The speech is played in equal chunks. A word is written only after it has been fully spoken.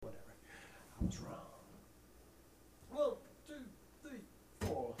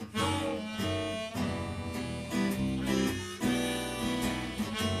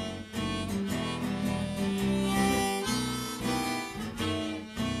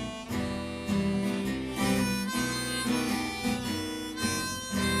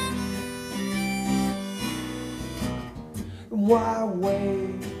I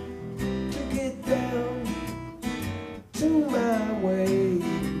wait to get down to my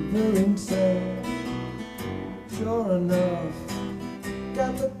wavering sound. Sure enough,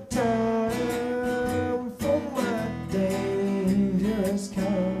 got the time for my dangerous kind.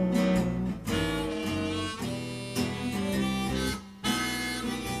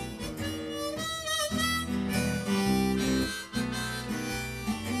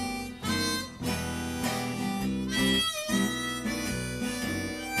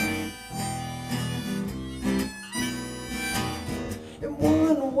 And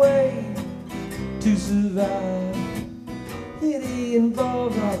one way to survive, it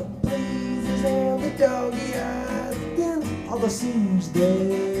involves all the pleases and the doggy eyes. Then all the scenes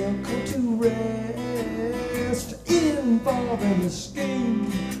they'll come to rest, involving the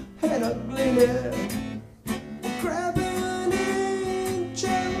scheme and ugliness, grabbing and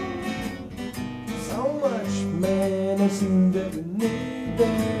chow. So much man, it seems that we need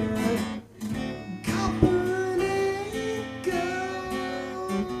there.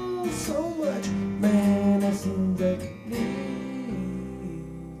 So much medicine that we need.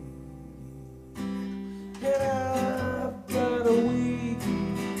 And I've got a week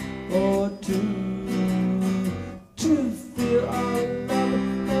or two to feel all love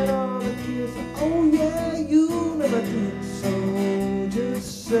and all the kiss. Oh yeah, you never did. So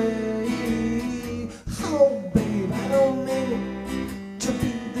just say, oh babe, I don't mean it to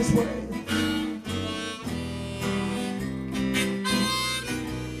be this way.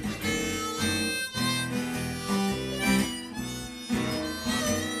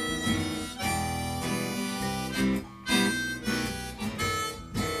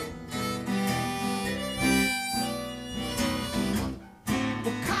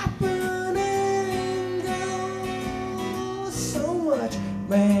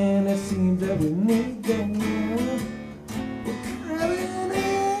 Man, it seems that we need them. We're crabbing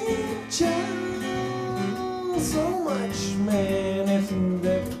and chow. So much, man, it seems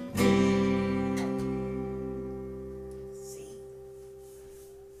that we need. See?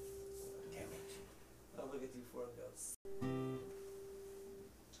 Damn it. I'll look at you before it goes.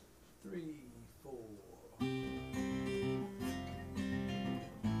 3, 4.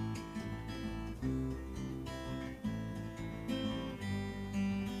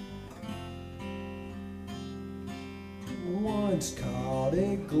 Once called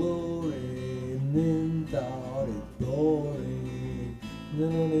it glory, and then thought it boring,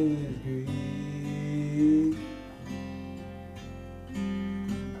 then I knew it was greed.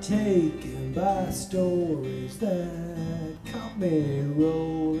 Taken by stories that caught me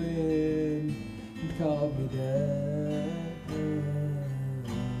rolling and caught me down.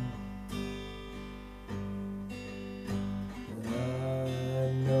 I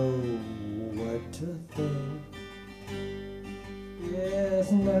know what to think. Yes,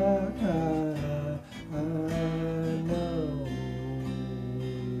 now I know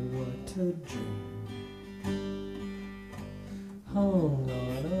what to dream. Hung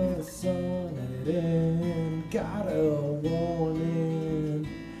on a sonnet and got a warning,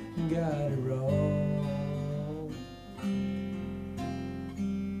 got it wrong.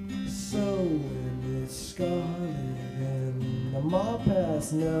 So when it's scarlet and I'm all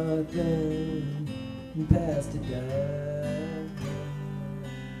past nothing, past it down.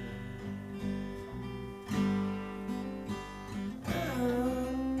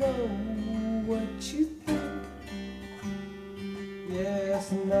 What you think?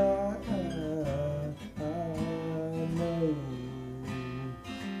 Yes, now I know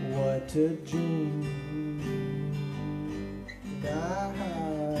what to dream. I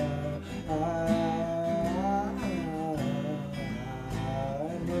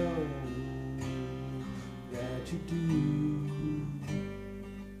know that you do.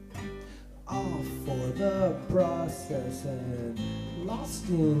 All for the process and lost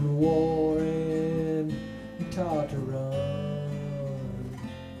in war and taught to run,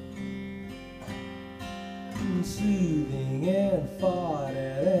 soothing and fought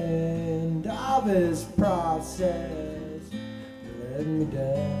at the end of his process, let me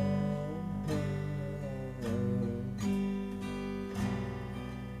down.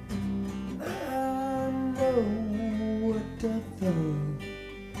 I know what to think.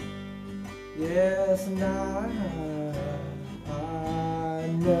 Yes, now I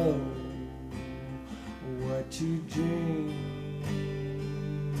know what you dream.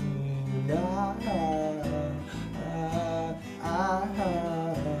 I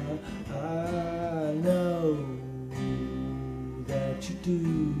know that you do.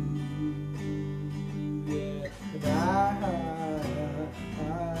 Yeah, and I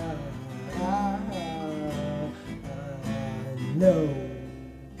know.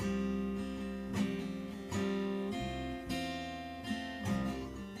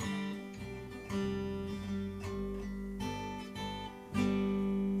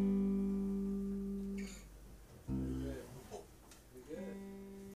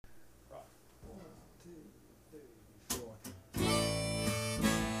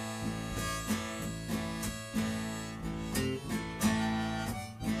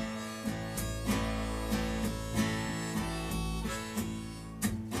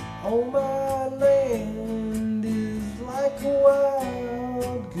 Oh, my land is like a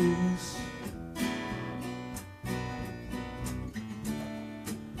wild goose,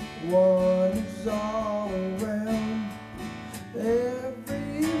 one is all around, everywhere,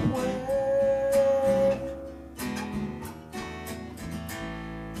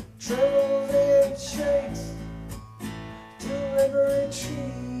 trembles and shakes till every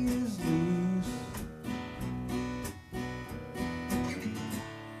tree is loose.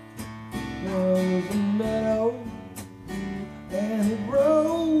 There's a meadow and it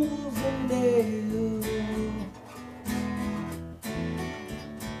grows a nail.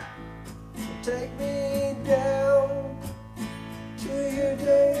 Take me down to your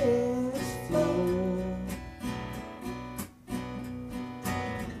dance floor.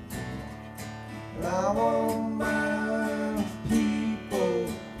 I want my people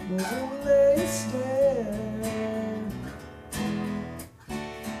when they stand,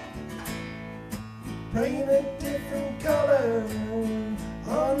 paint a different color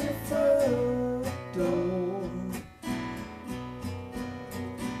on your front door.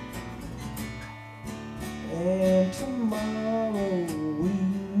 And tomorrow we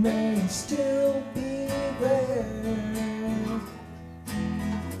may still be there.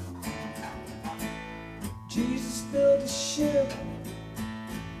 Jesus built a ship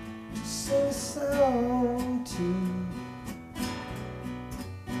to sing a song to.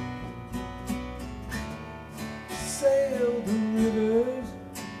 Sail the rivers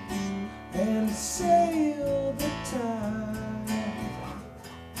and sail the tide.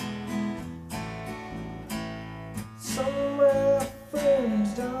 Some of my friends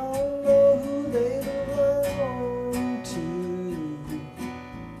don't know who they belong to.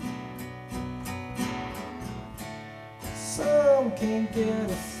 Some can't get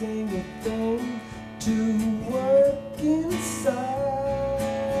a single thing to work inside.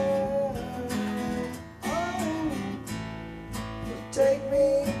 Take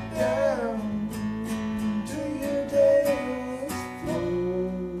me down to your dance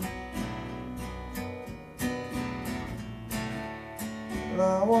floor. I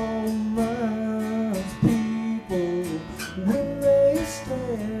want my people when they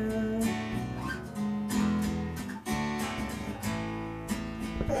stand,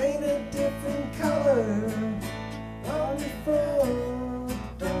 paint a different color on your front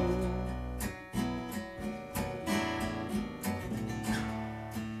door.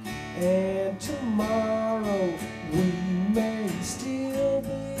 And tomorrow we may still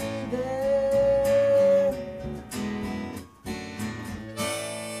be there.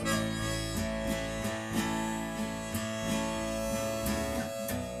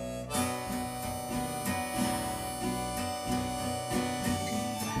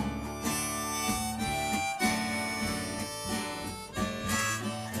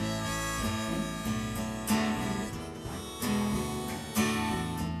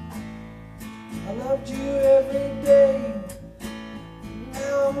 I loved you every day,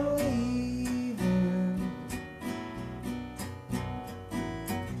 now I'm leaving.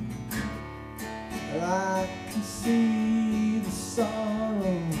 I can see the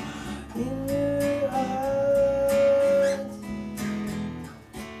sorrow in your eyes.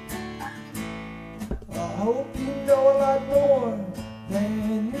 I hope you know a lot more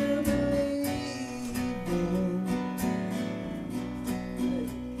than you're believing.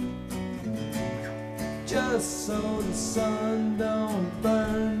 Just so the sun don't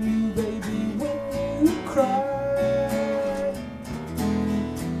burn you, baby, when you cry.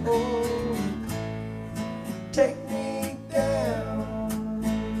 Oh, take me down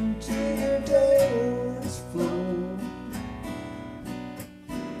to your dance floor.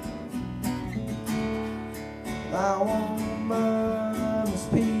 I want mama's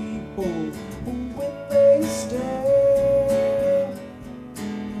people when they stand,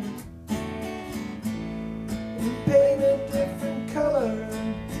 paint a different color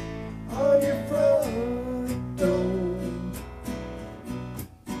on your front door.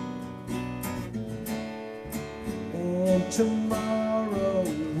 And tomorrow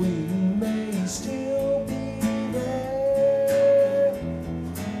we may still be there.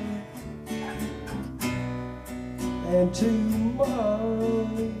 And tomorrow tomorrow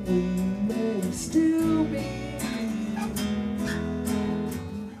we may still be.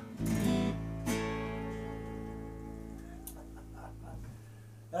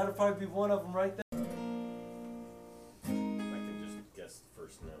 That'll probably be one of them right there. I can just guess the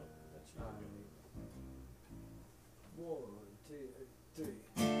first note. That's usually 1, 2, 3.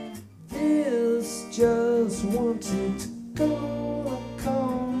 This just wanted to gonna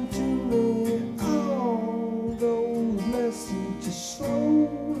come to me. All those messages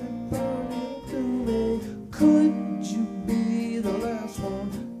slowly burning through me. Could you be the last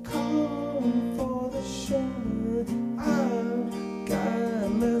one calling for the shoulder? I've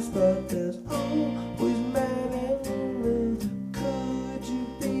got less, but there's always man in me. Could you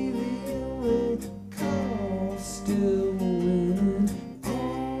be the only call still winning?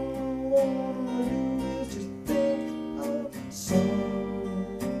 All I wanna do is just think of song.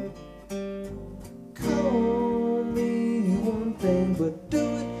 Call me one thing, but do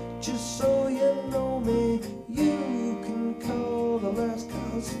it just so you know me. You can call the last,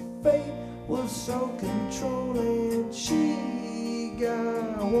 cause fate was so controlling. She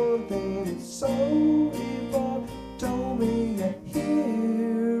got one thing that's so evolved, told me you're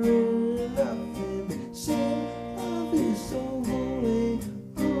hearing nothing but sin. Love is so holy.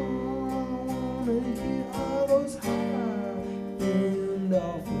 All I wanna hear are those high end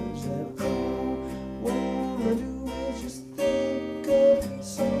offers, and all I wanna do is just think of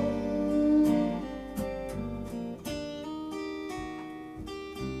song.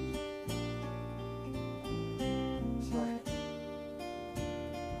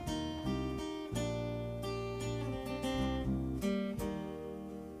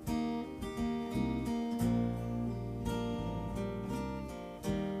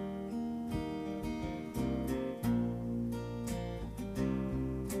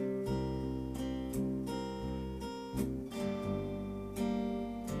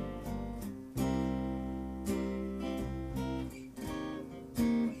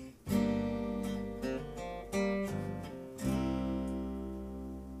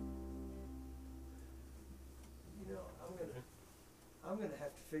 I'm gonna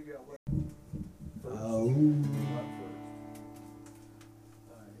have to figure out what first. Oh. What first?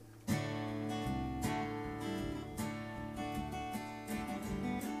 Alright.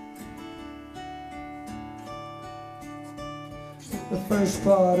 The first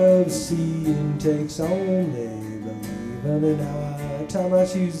part of seeing takes only believing, and now I tie my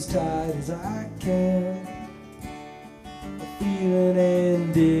shoes as tight as I can. Feeling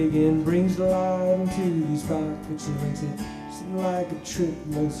and digging brings light into these pockets and makes it seem like a trip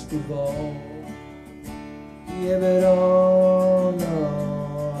most of all. Yeah, but oh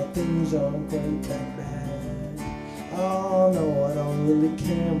no, things aren't quite that bad. Oh no, I don't really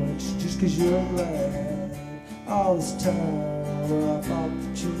care much just 'cause you're glad. All this time I thought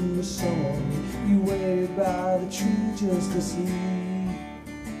that you were someone you waited by the tree just to see.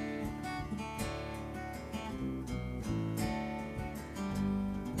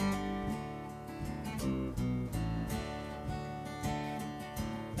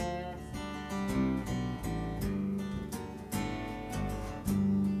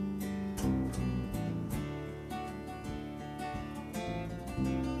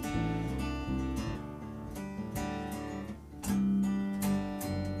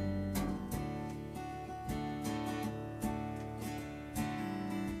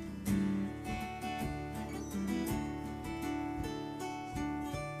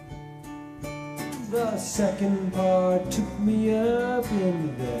 The second part took me up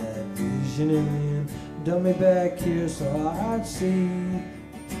into that vision and then dumped me back here so I'd see.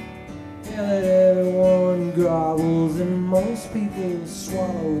 Yeah, that everyone grovels and most people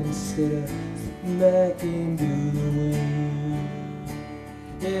swallow instead of slipping back into the wind.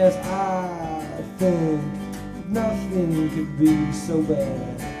 Yes, I think nothing could be so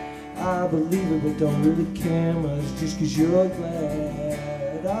bad. I believe it but don't really care much just 'cause you're glad.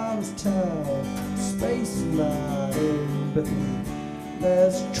 All this time, space is not empathy,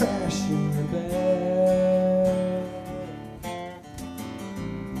 there's trash in the bag.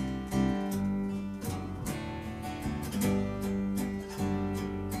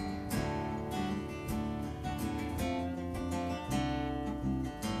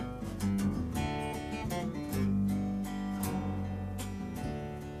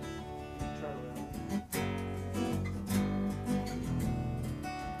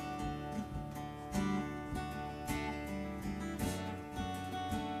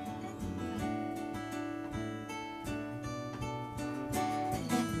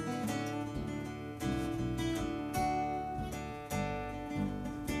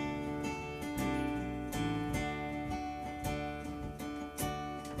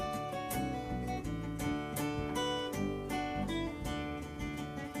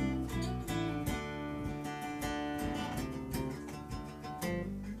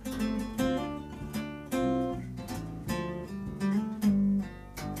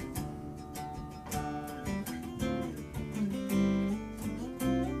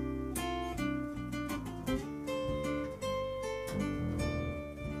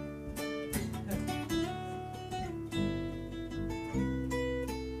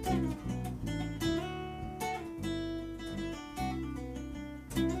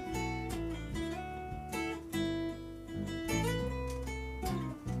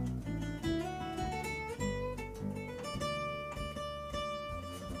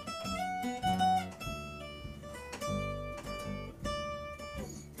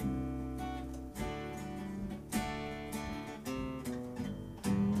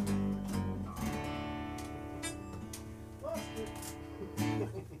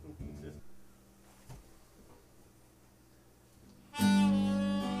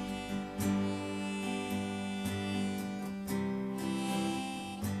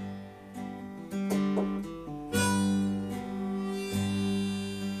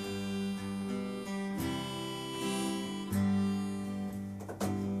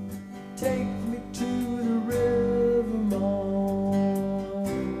 Take me to the river, Mom,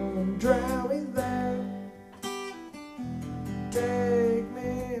 drown me there. Take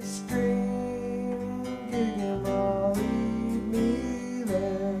me screaming, kicking, or leave me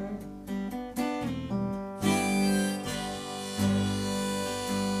there.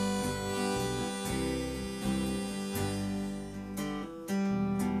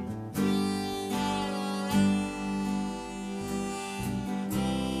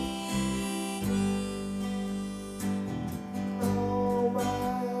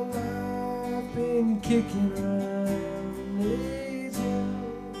 Kicking around these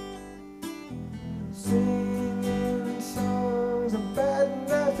hills, singing songs about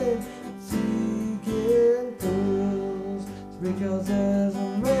nothing, seeking thrills. It's because there's a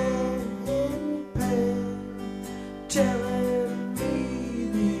man in pain telling me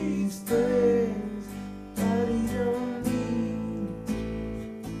these things that he don't need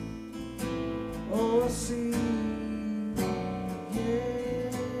or see.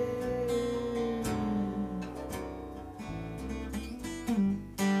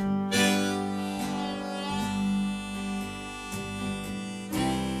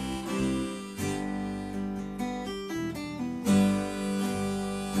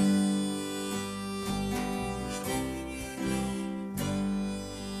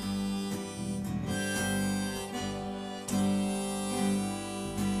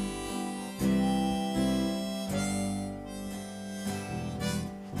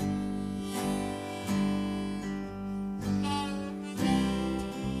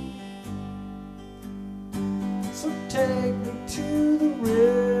 So take me to the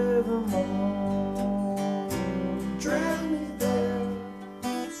river, Mom, drown me there.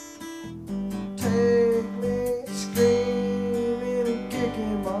 Take me screaming and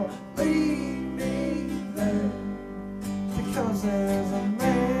kicking, Mom, leave me there. Because there's a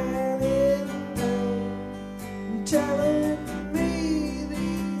man in pain telling me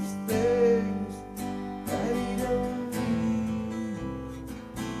these things that he don't need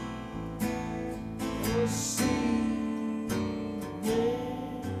or see.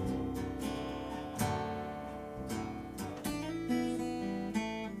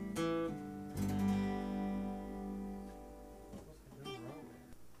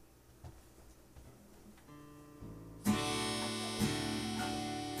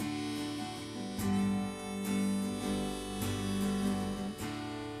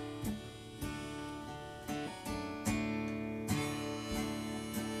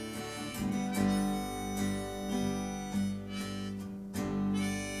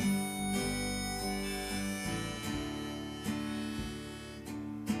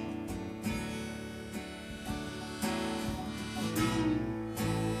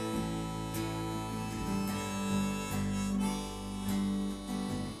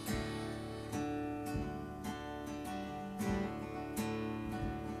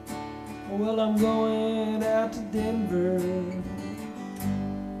 Well, I'm going out to Denver,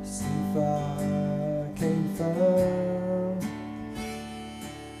 see if I can find.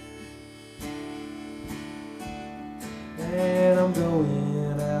 And I'm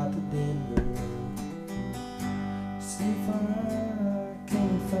going out to Denver, see if I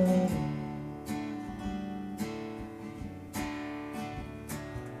can find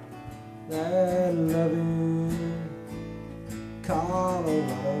that loving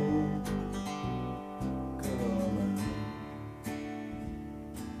Colorado.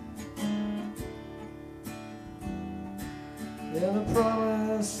 Yeah, the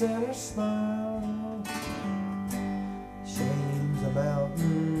promise and her smile, shames the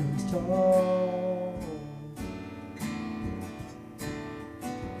mountains tall.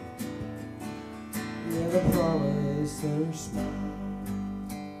 Yeah, the promise and her smile,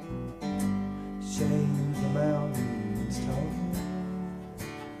 shames the mountains tall.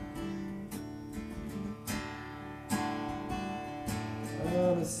 I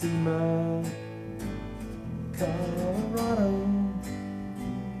wanna see my Colorado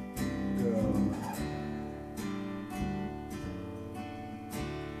girl.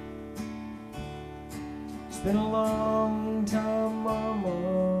 It's been a long time, Mama,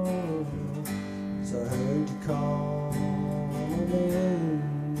 since I heard you call my name.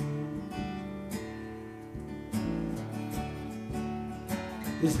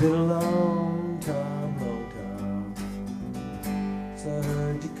 It's been a long time, since I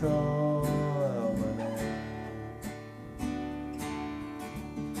heard you call my name.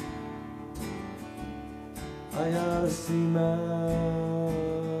 I gotta see my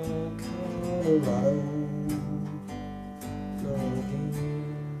Colorado girl again.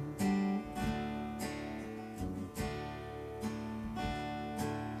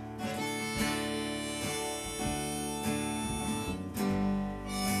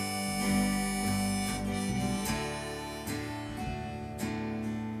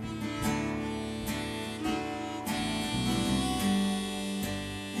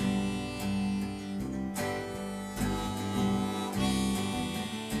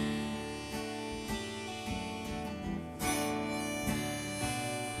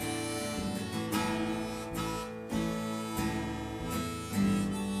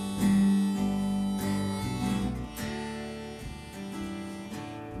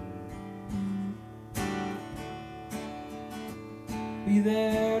 be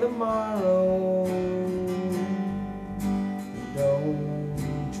there tomorrow. Don't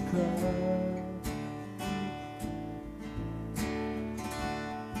you cry.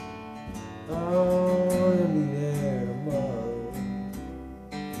 I'll be there tomorrow.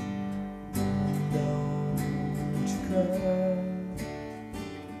 Don't you cry.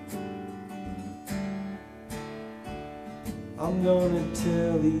 I'm gonna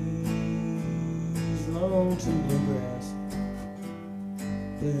tell these lonesome bluegrass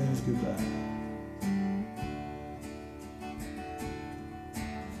blues goodbye.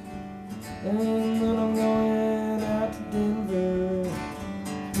 And then I'm going out to Denver,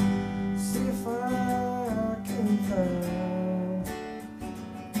 see if I can find.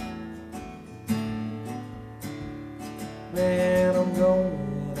 Man, I'm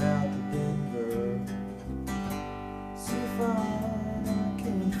going out to Denver, see if I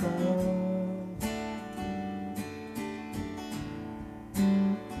can find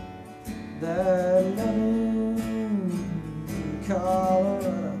that loving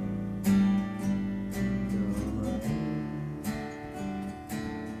Colorado.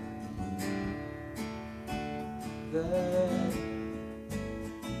 That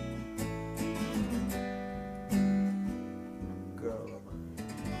girl of mine.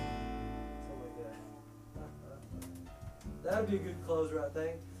 Something like that. That'd be a good closer, I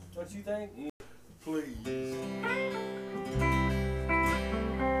think. Don't you think? Please.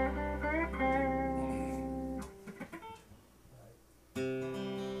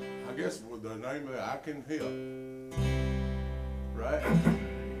 I guess with the name of it, I Can Help. Right?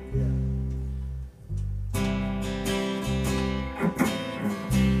 Yeah.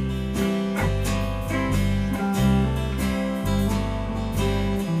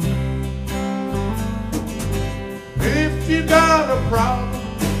 If you got a problem,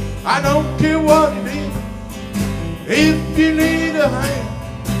 I don't care what it is. If you need a hand,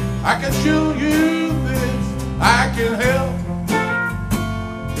 I can show you this. I can help.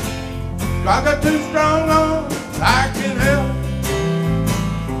 I got two strong arms, I can help.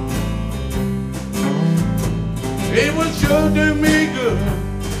 It would sure do me good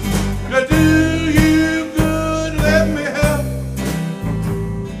to do you good. Let me help.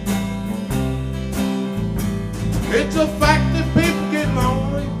 It's a fact that people get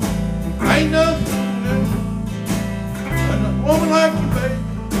lonely. Ain't nothing to do. And a woman like you, baby,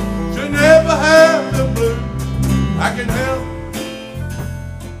 should never have the blues. I can help.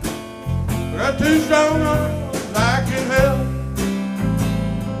 I got two strong arms, I can help.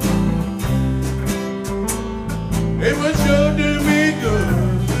 It would sure do me good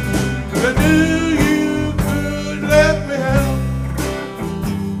to do you good. Let me help.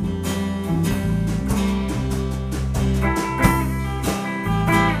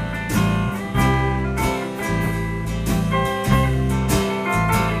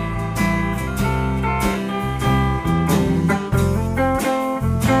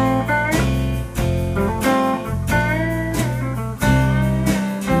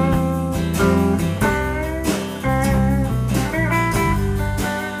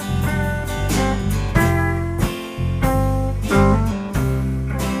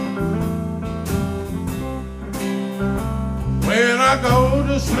 When I go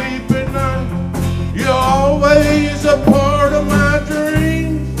to sleep at night, you're always a part of my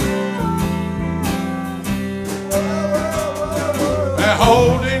dreams. And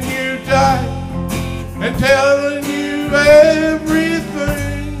holding you tight and telling you everything.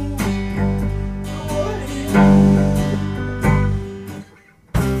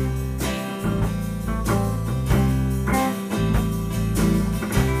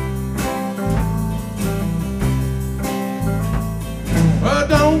 Well,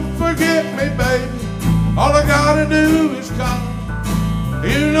 don't forget me, baby. All I gotta do is call.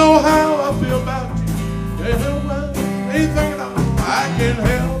 You know how I feel about you. Anything at all, I can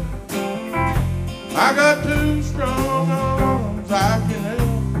help. I got two strong arms, I can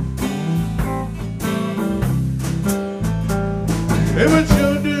help. It would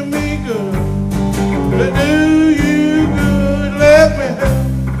sure do me good to do you good. Let me help.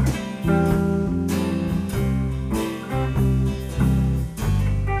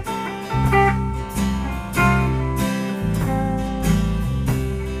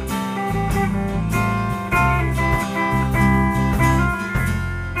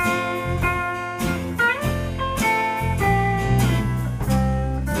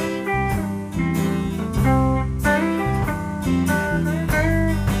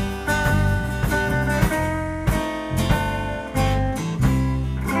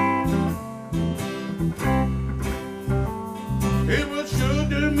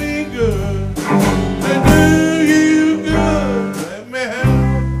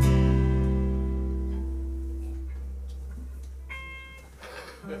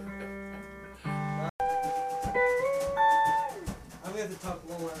 I'm going to have to talk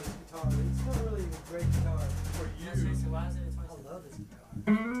more on this guitar. It's not really a great guitar. For you. I love this guitar.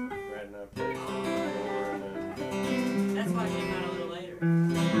 Right now, play That's why it came out a little later.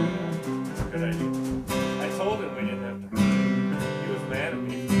 That's a good idea. I told him we didn't have to hurry. He was mad at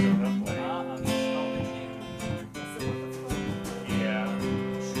me for showing up late. Yeah.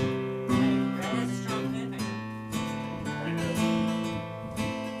 Brad has a strong pen maker. I know.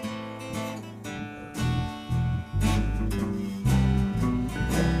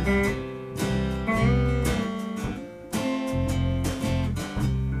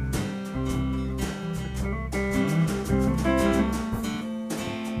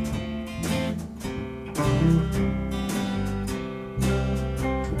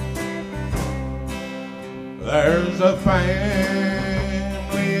 There's a family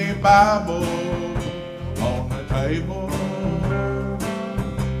Bible on the table.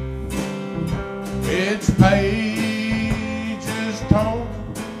 Its pages torn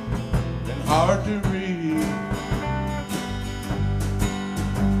and hard to read.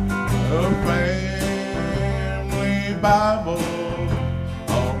 A family Bible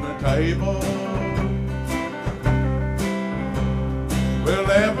on the table will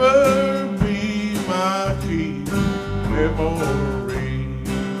ever be my key memory.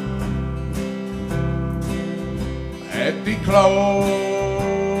 At the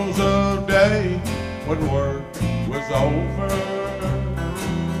close of day, when work was over,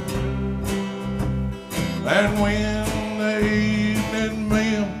 and when the evening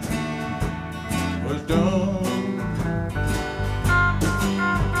meal was done,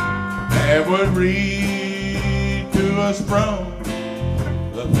 Dad would read to us from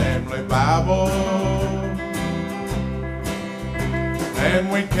the family Bible, and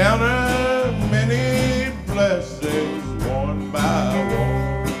we counted many blessings one by one.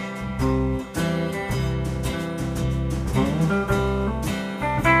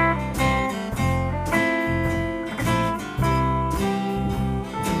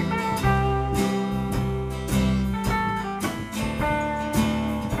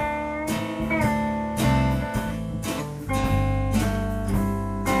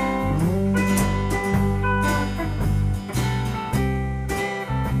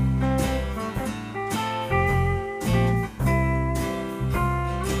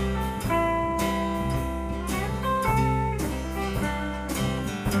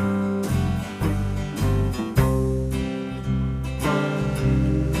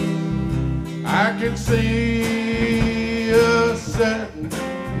 I can see us sitting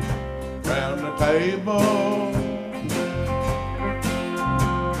round the table,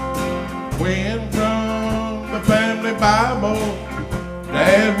 when from the family Bible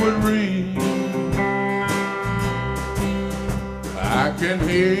Dad would read. I can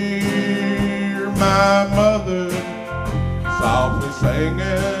hear my mother softly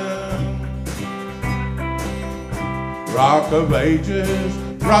singing, Rock of Ages,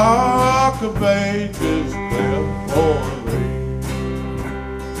 Rock of Ages, live for thee.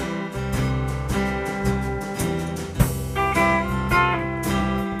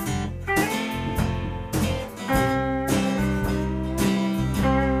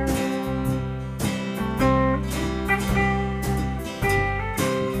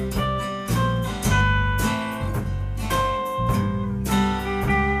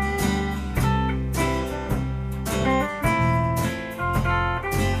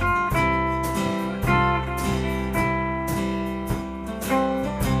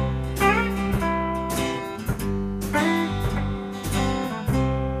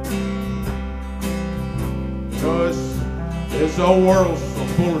 This old world's so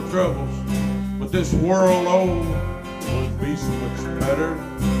full of troubles, but this world old would be so much better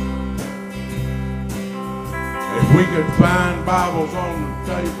if we could find Bibles on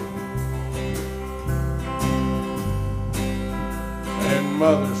the table and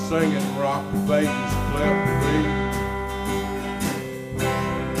Mother singing Rock of Ages, cleft to thee.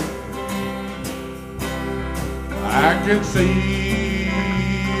 I can see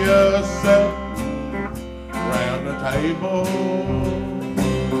us sitting round the table,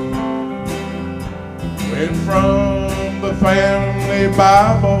 when from the family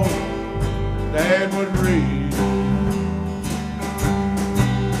Bible Dad would read.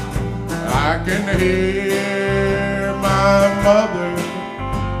 I can hear my mother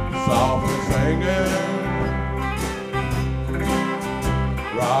softly singing,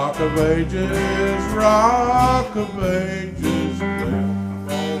 Rock of Ages, Rock of Ages, live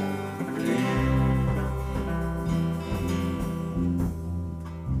for thee.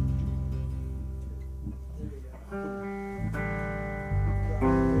 It's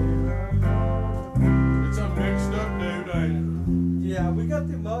a mixed up dude, ain't Yeah, we got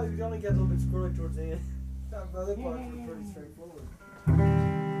them. We only got a little bit squirrely towards the end. The other parts were pretty straightforward.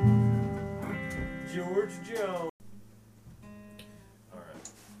 George Jones. Alright.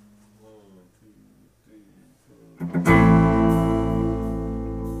 1, 2, 3, 4.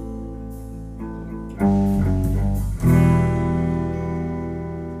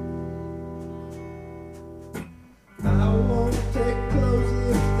 I won't take clothes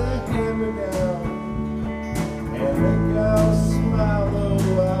if they hand me down, and make y'all smile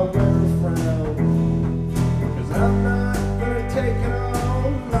though I wear a frown. 'Cause I'm not gonna take it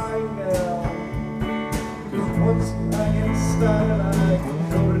all lying down. 'Cause once I get started I can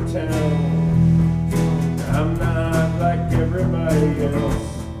go to town. I'm not like everybody else.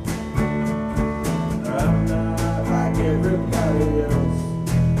 I'm not like everybody else.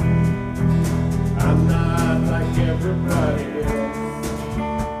 I'm not like everybody else.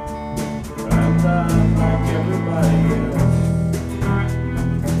 I'm not like everybody else.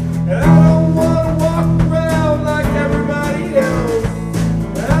 And I don't want to walk around like everybody else.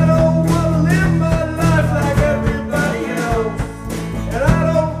 And I don't want to live my life like everybody else. And I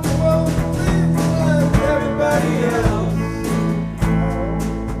don't want to live like everybody else.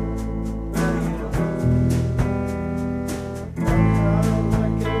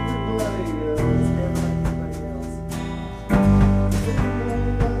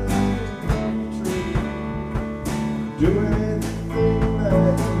 Do anything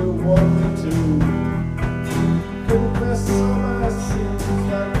that you want me to. Confess all my sins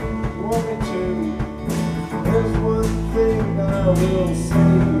like you want me to. There's one thing I will say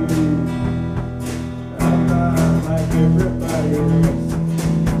to you. I'm not like everybody else.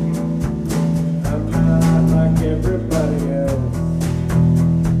 I'm not like everybody else.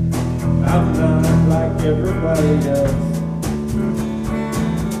 I'm not like everybody else.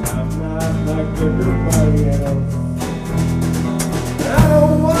 I'm not like everybody else. I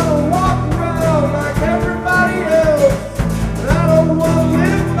don't want to walk around like everybody else. And I don't want to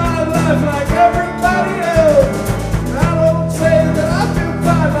live my life like everybody else. And I don't say that I feel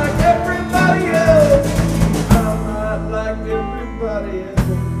fine like everybody else. I'm not like everybody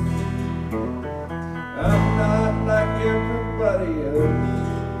else. I'm not like everybody else.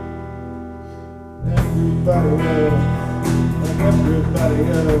 Everybody else. Like everybody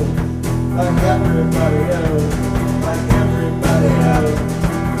else. Like everybody else. Like everybody else.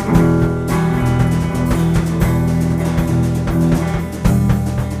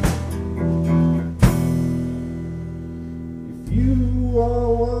 If you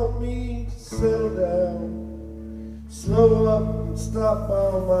all want me to settle down, slow up and stop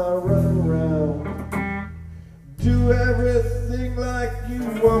all my running around, do everything like you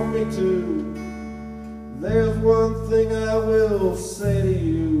want me to, there's one thing I will say to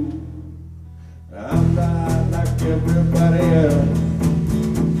you. I'm not like everybody else.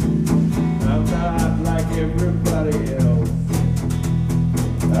 I'm not like everybody else.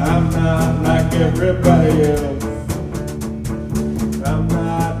 I'm not like everybody else. I'm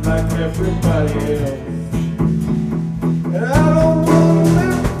not like everybody else. And I don't want to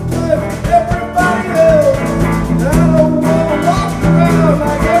live like everybody else. And I don't want to walk around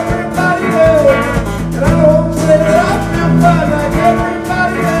like everybody else. And I don't say that I feel fine like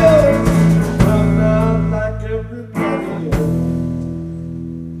everybody else. I'm not like everybody else.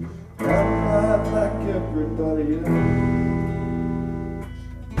 I'm not like everybody else.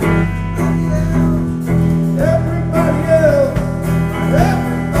 Everybody else. Everybody else.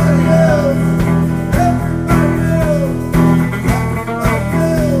 Everybody else.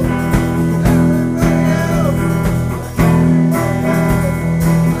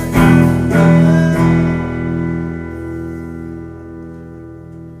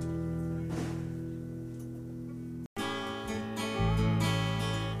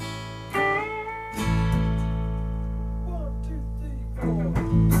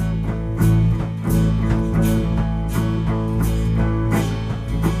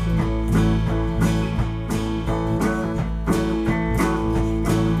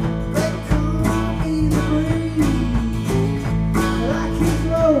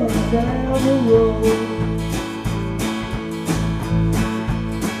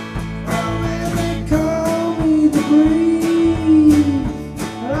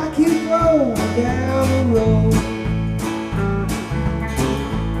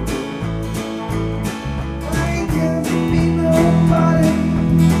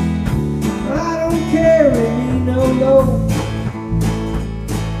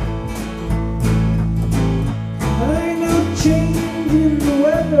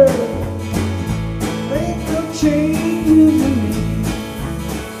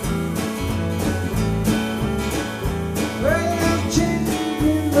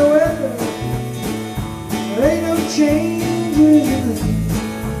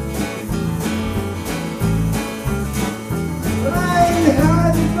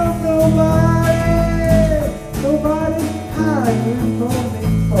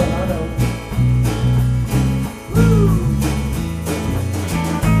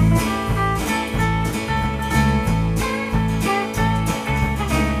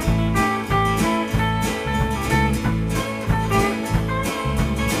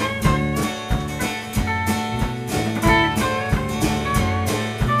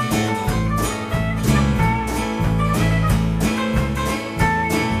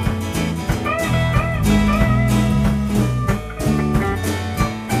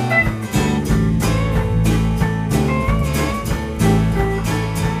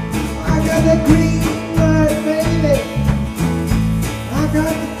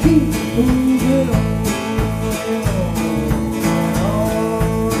 got to keep moving on.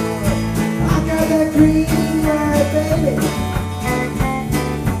 I got that green light, baby.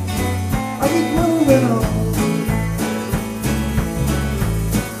 I keep moving on.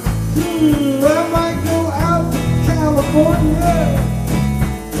 I might go out to California.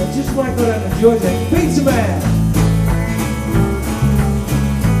 I just might go down to Georgia and beat some ass.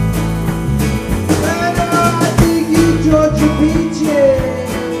 And I dig you, Georgia peaches.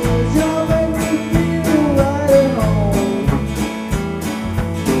 Y'all make me feel right at home.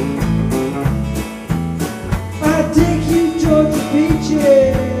 I dig you, Georgia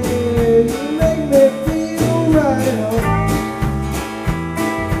peaches. You make me feel right at home.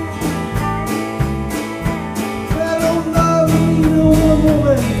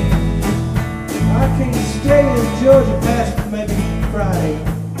 I can't stay in Georgia past maybe Friday.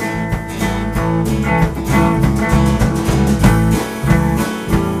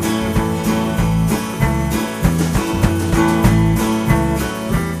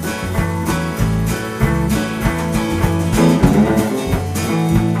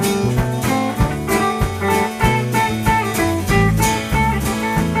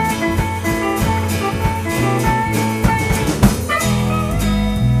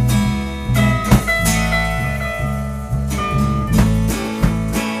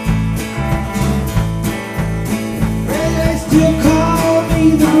 You call me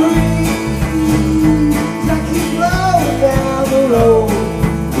the breeze, I keep rolling down the road.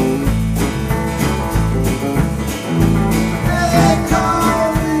 Yeah, they call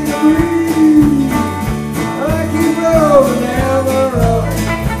me the breeze, I keep rolling down the road.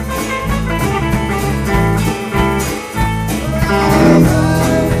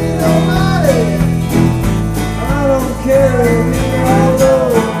 I don't care if you're all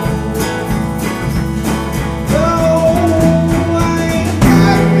alone.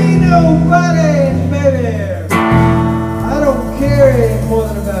 Nobody, baby. I don't carry more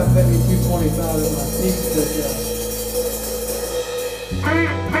than about maybe 225 in my seat,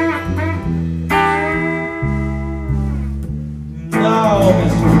 no,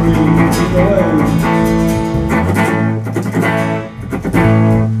 Mr. Reed, get away.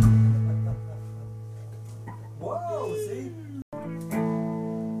 Whoa, see?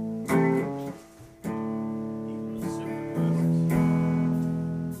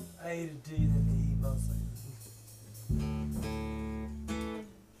 A to D, then E mostly.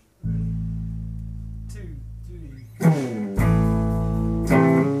 Ready? 2, 3.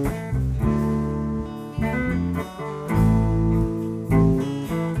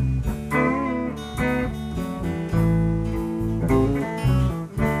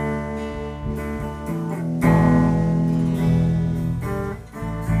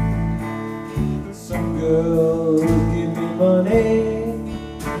 Some girls give me money.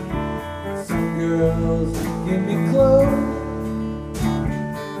 Some girls give me clothes.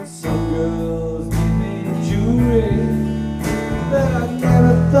 Some girls give me jewelry that I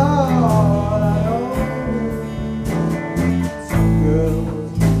never thought I'd own. Some girls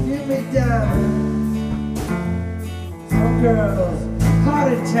give me diamonds. Some girls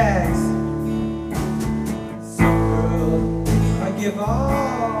heart attacks. Some girls I give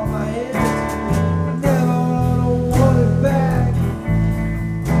all my energy. Never want it back.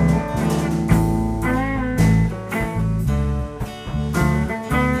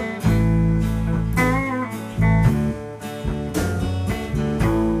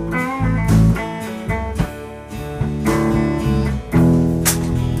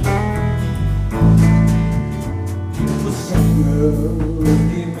 Some girls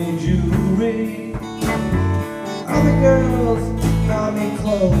give me jewelry. Other girls buy me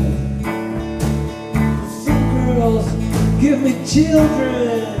clothes. Some girls give me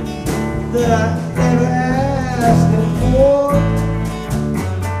children that I never asked them for.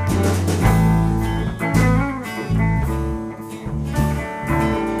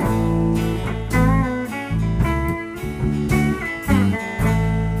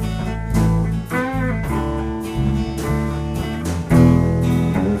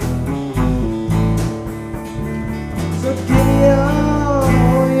 So give me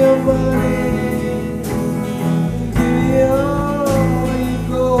all your money, give me all your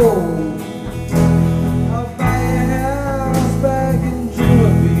gold. I'll buy a house back in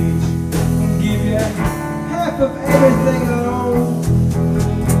Jewel Beach and give you half of everything I own.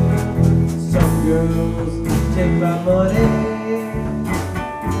 Some girls take my money,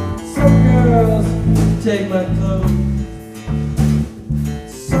 some girls take my clothes.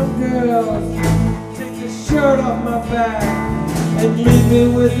 Some girls take the shirt off my back and leave me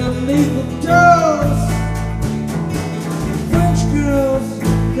with a lethal dose. French girls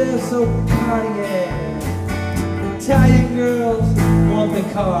they're so Cartier. Italian girls want the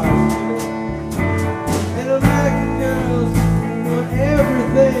cars. And American girls want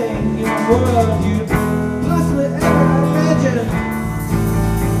everything in the world you possibly ever imagine.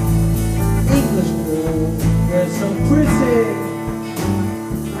 English girls, they're so pretty.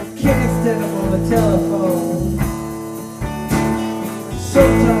 I can't stand them on the telephone.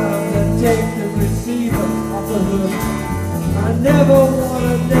 Sometimes I take the receiver off the hook. I never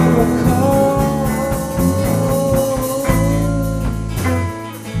wanna never call.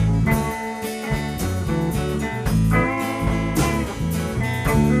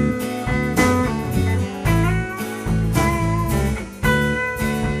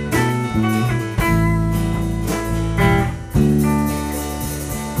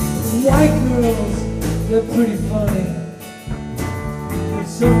 White girls, they're pretty funny.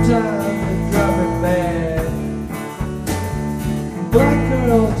 Sometimes they drive me mad. Black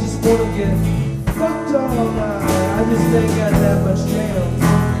girls just wanna get fucked all night. I just ain't got that much chance.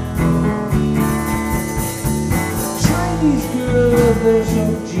 Chinese girls, they're so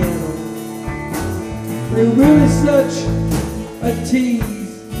gentle. They're really such a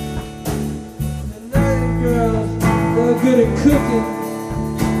tease. The Nigerian girls, they're good at cooking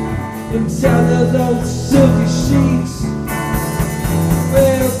inside those old silky sheets.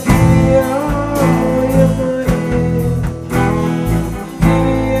 Well, give me all your money, give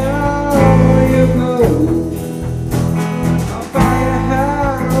me all your gold. I'll buy a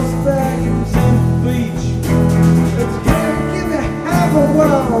house back in some beach. Let's give me half a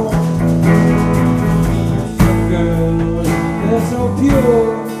world. Some girls, they're so pure.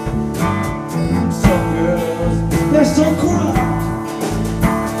 Some girls, they're so corrupt.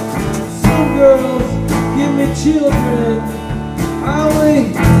 Some girls give me children. I only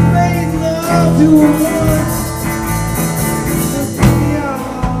made love to her once. So give me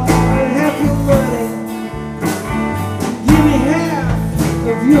all and half your money. Give me half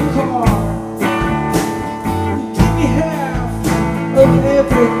of your car. Give me half of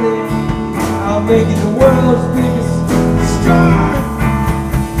everything. I'll make you the world's biggest star.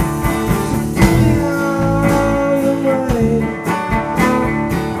 So give me all your money.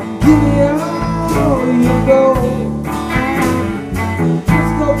 Give me all your gold.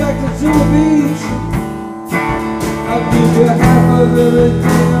 Back to Zulu Beach, I'll give you half of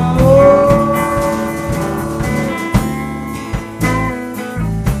everything I own.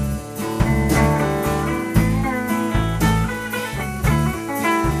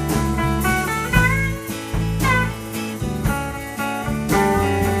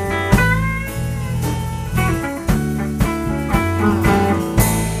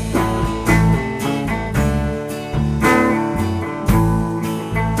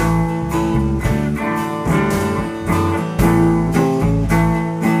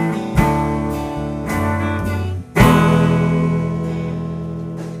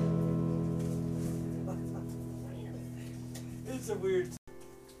 It's a weird.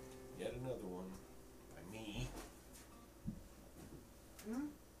 Yet another one by me.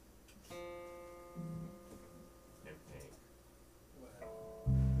 And Hank.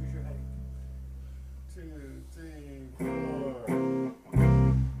 Who's your Hank? 2, 3, 4. Okay.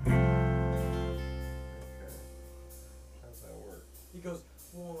 How's that work? He goes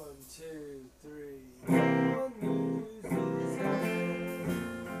 1, 2, 3. One loses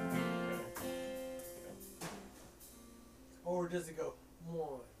or does it go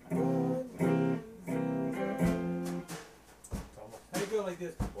 1? How do you go like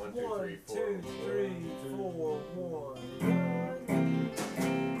this? 1, 2, 3, 4. 2, 3, 4, 1.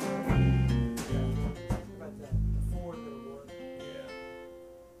 About that. 4 and then 1. Yeah.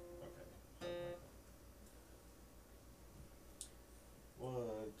 Okay. 1,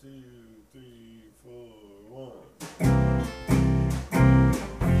 2, 3, 4, 1.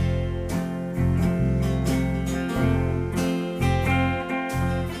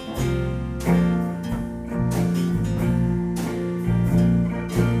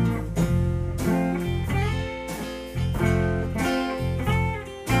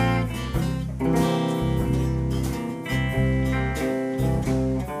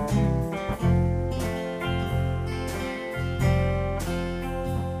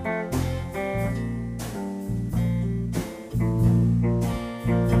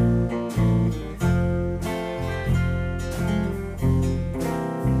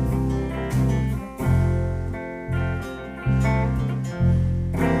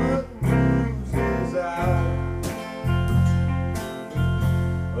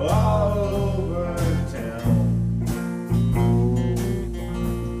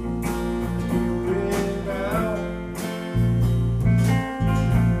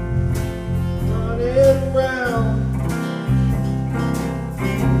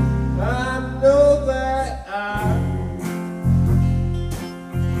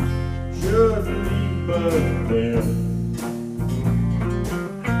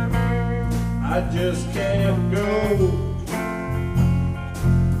 I just can't go.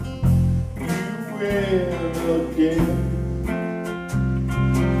 You win again.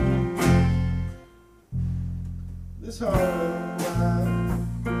 This heart of mine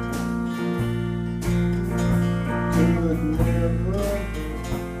could never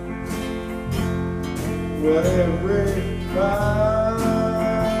what everybody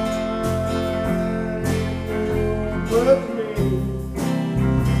but me.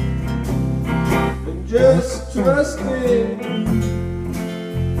 And just trusting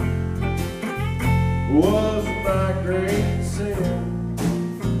was my great sin.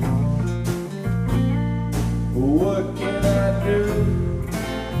 What can I do?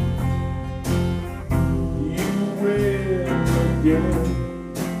 You win again.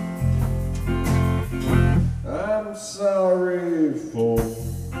 I'm sorry for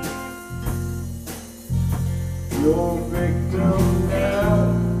your victim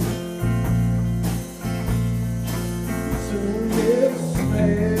now. Soon it's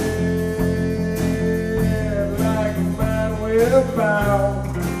head like mine will bow.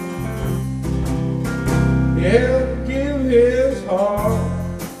 He'll give his heart,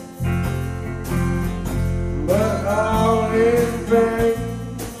 but all in vain.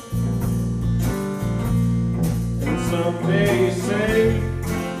 And someday say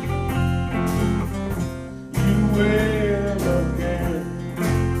you will again.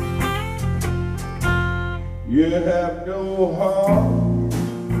 You have no heart,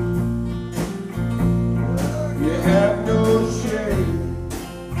 you have no shame.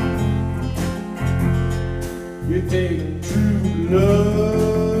 You take true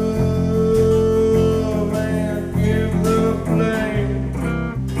love and give the blame.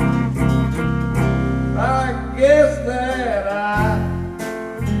 I guess that I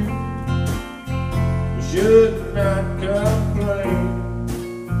should not complain.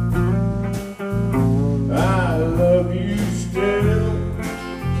 I love you still.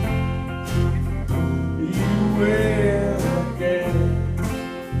 You will again.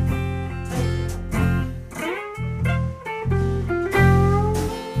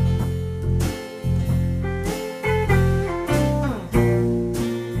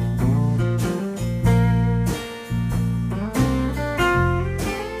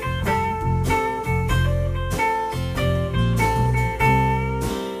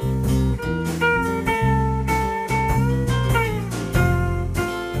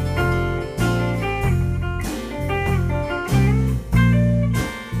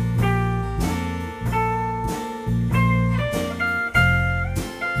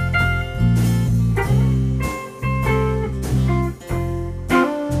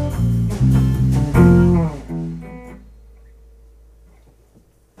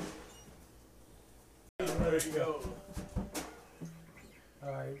 There you go.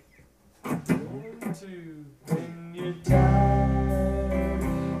 Alright. 1, 2. When you're tired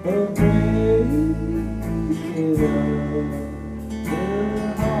of breaking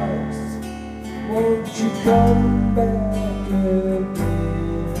your hearts, won't you come back again?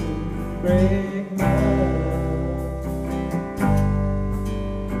 Break mine.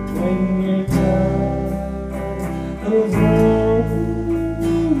 When you're tired of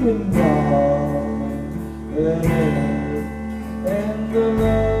roaming down and the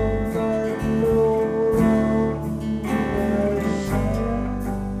love that no longer shines.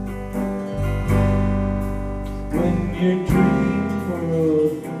 When your dream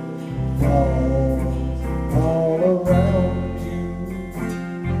world falls all around you,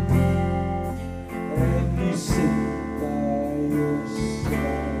 and you sit by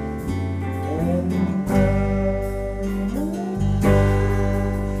yourself and cry.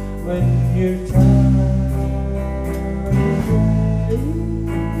 When you're tired,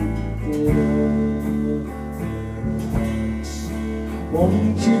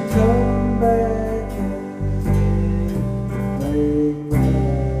 won't you come back and make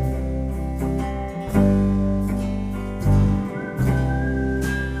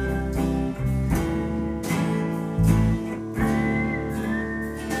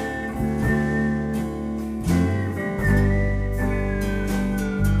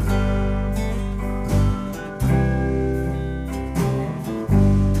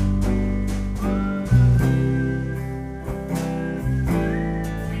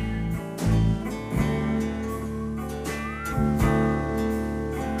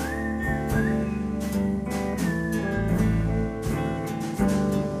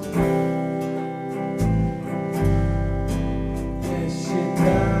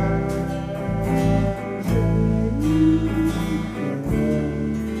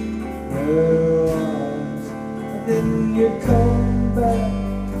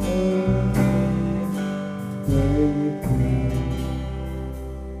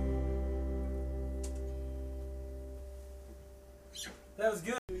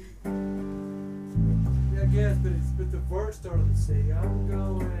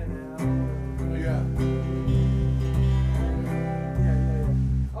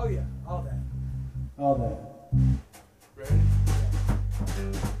all that. Ready?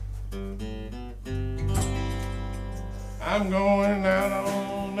 I'm going out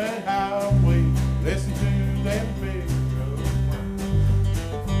on that highway, listen to that big drum.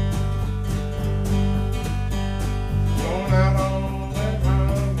 Going out on that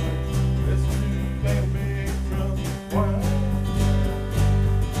highway, listen to that big drum.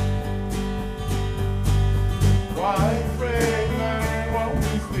 White flag line, won't we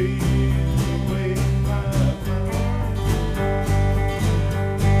speed away my mind?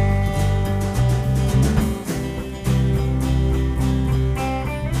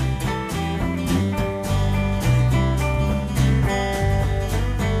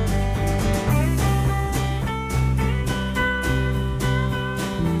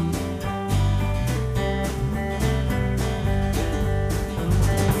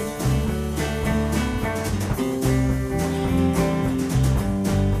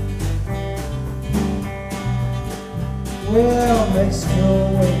 Well, Mexico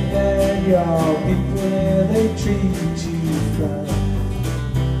ain't bad, y'all. People there, they treat you fine.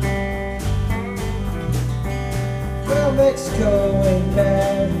 Well, Mexico ain't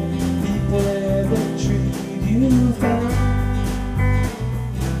bad. People there, they treat you fine.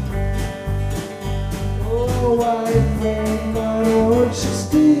 Oh, white man, why don't you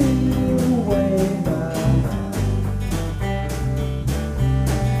steal away my mind?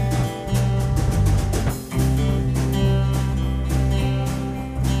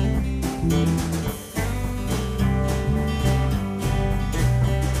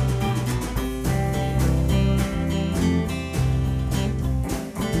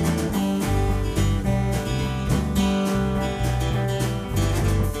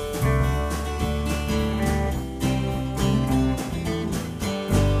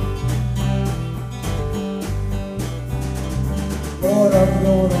 Lord, I'm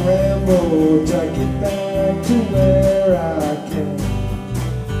gonna ramble till I get back to where I can.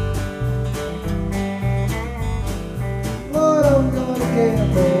 Lord, I'm gonna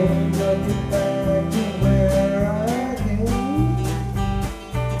gamble till I get back to where I can.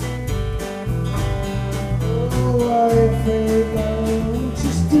 Oh, I ain't afraid, don't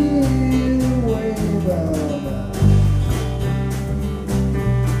you steal away my mind.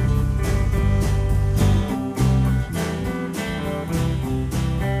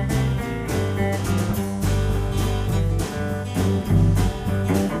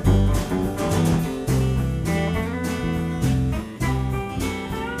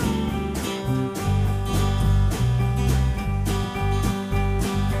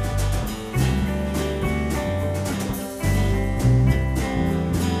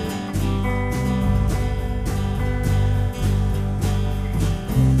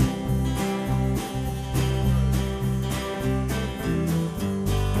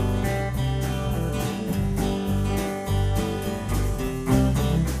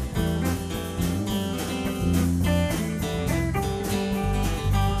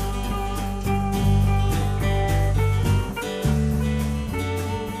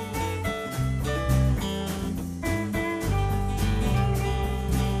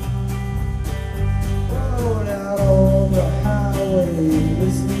 Going out on the highway,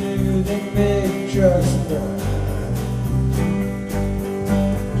 listening to the big trucks ride.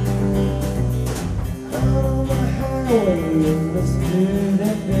 Out on the highway, listening to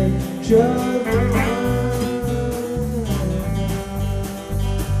the big trucks ride.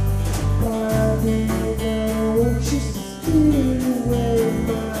 Why do you want you steal away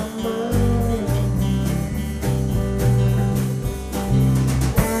my mind?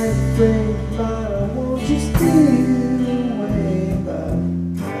 White freight liner, won't you steal away my mind?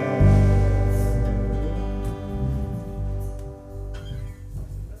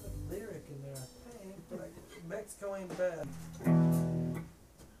 There's a lyric in there, I think, but Mexico ain't bad.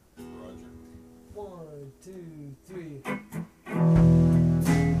 Roger. 1, 2, 3.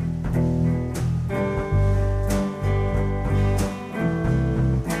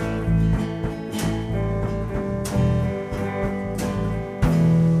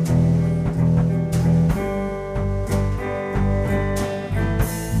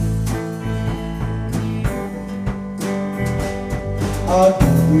 I'll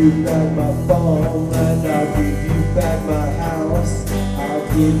give you back my farmland, I'll give you back my house, I'll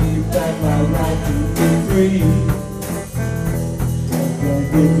give you back my right to be free. I'll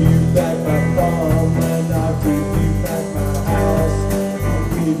give you back my farmland, I'll give you back my house, I'll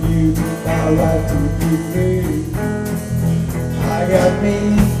give you my right to be free. I got me,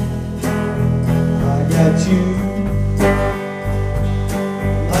 I got you,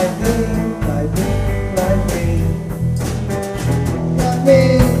 like me, like me, like me.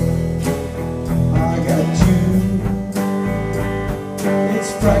 I got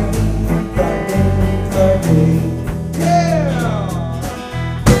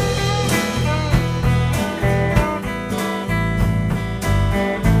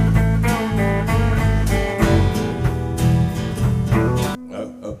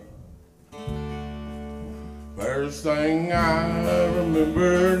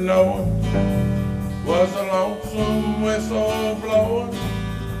bluebird knowing was a lonesome whistle blowing,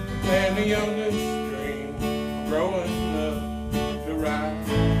 and the youngest stream growing up to rise.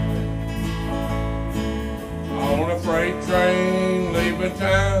 On a freight train leaving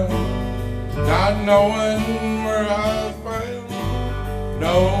town, not knowing where I was bound,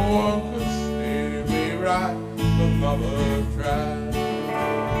 no one could steer me right, but Mama tried.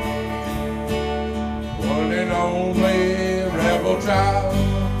 One and only rebel child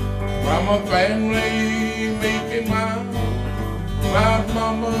from a family meek and mild, my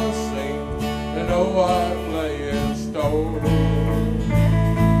Mama seemed to know what lay in store.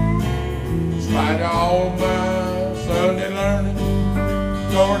 In spite of all my Sunday learning,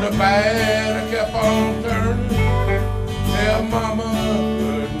 toward the bad I kept on turning, till Mama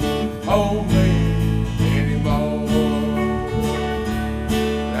couldn't hold me anymore.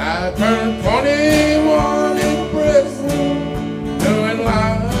 I turned 21 in prison, doing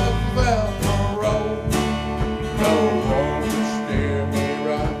life without parole. No one could steer me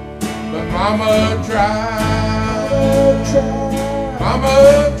right, but Mama tried. Mama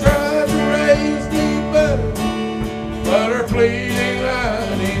tried to raise me better, but her pleading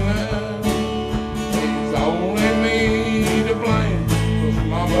 99. It's only me to blame, 'cause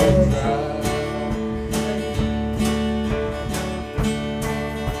Mama tried.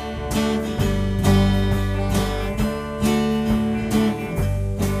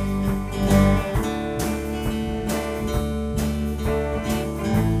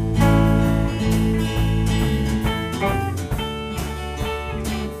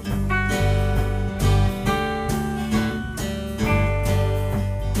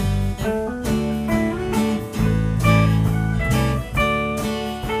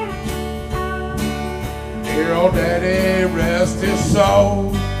 Dear old Daddy, rest his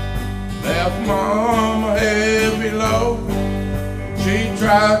soul, left Mom a heavy load. She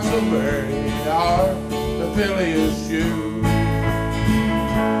tried so very hard to fill his shoes,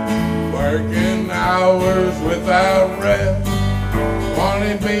 working hours without rest,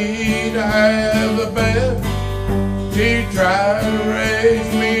 wanted me to have the best. She tried to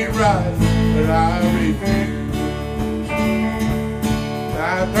raise me right, but I refused.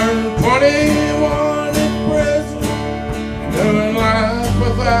 I turned 21 in prison, doing life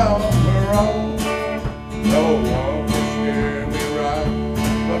without parole. No one could steer me right,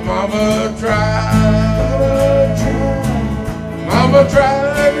 but Mama tried. Mama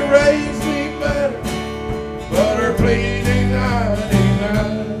tried to raise me better, but her pleading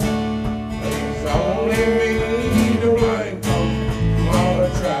 99. It's only me to blame, 'cause Mama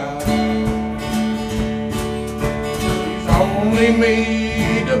tried. It's only me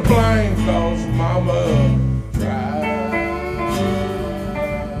to blame, 'cause Mama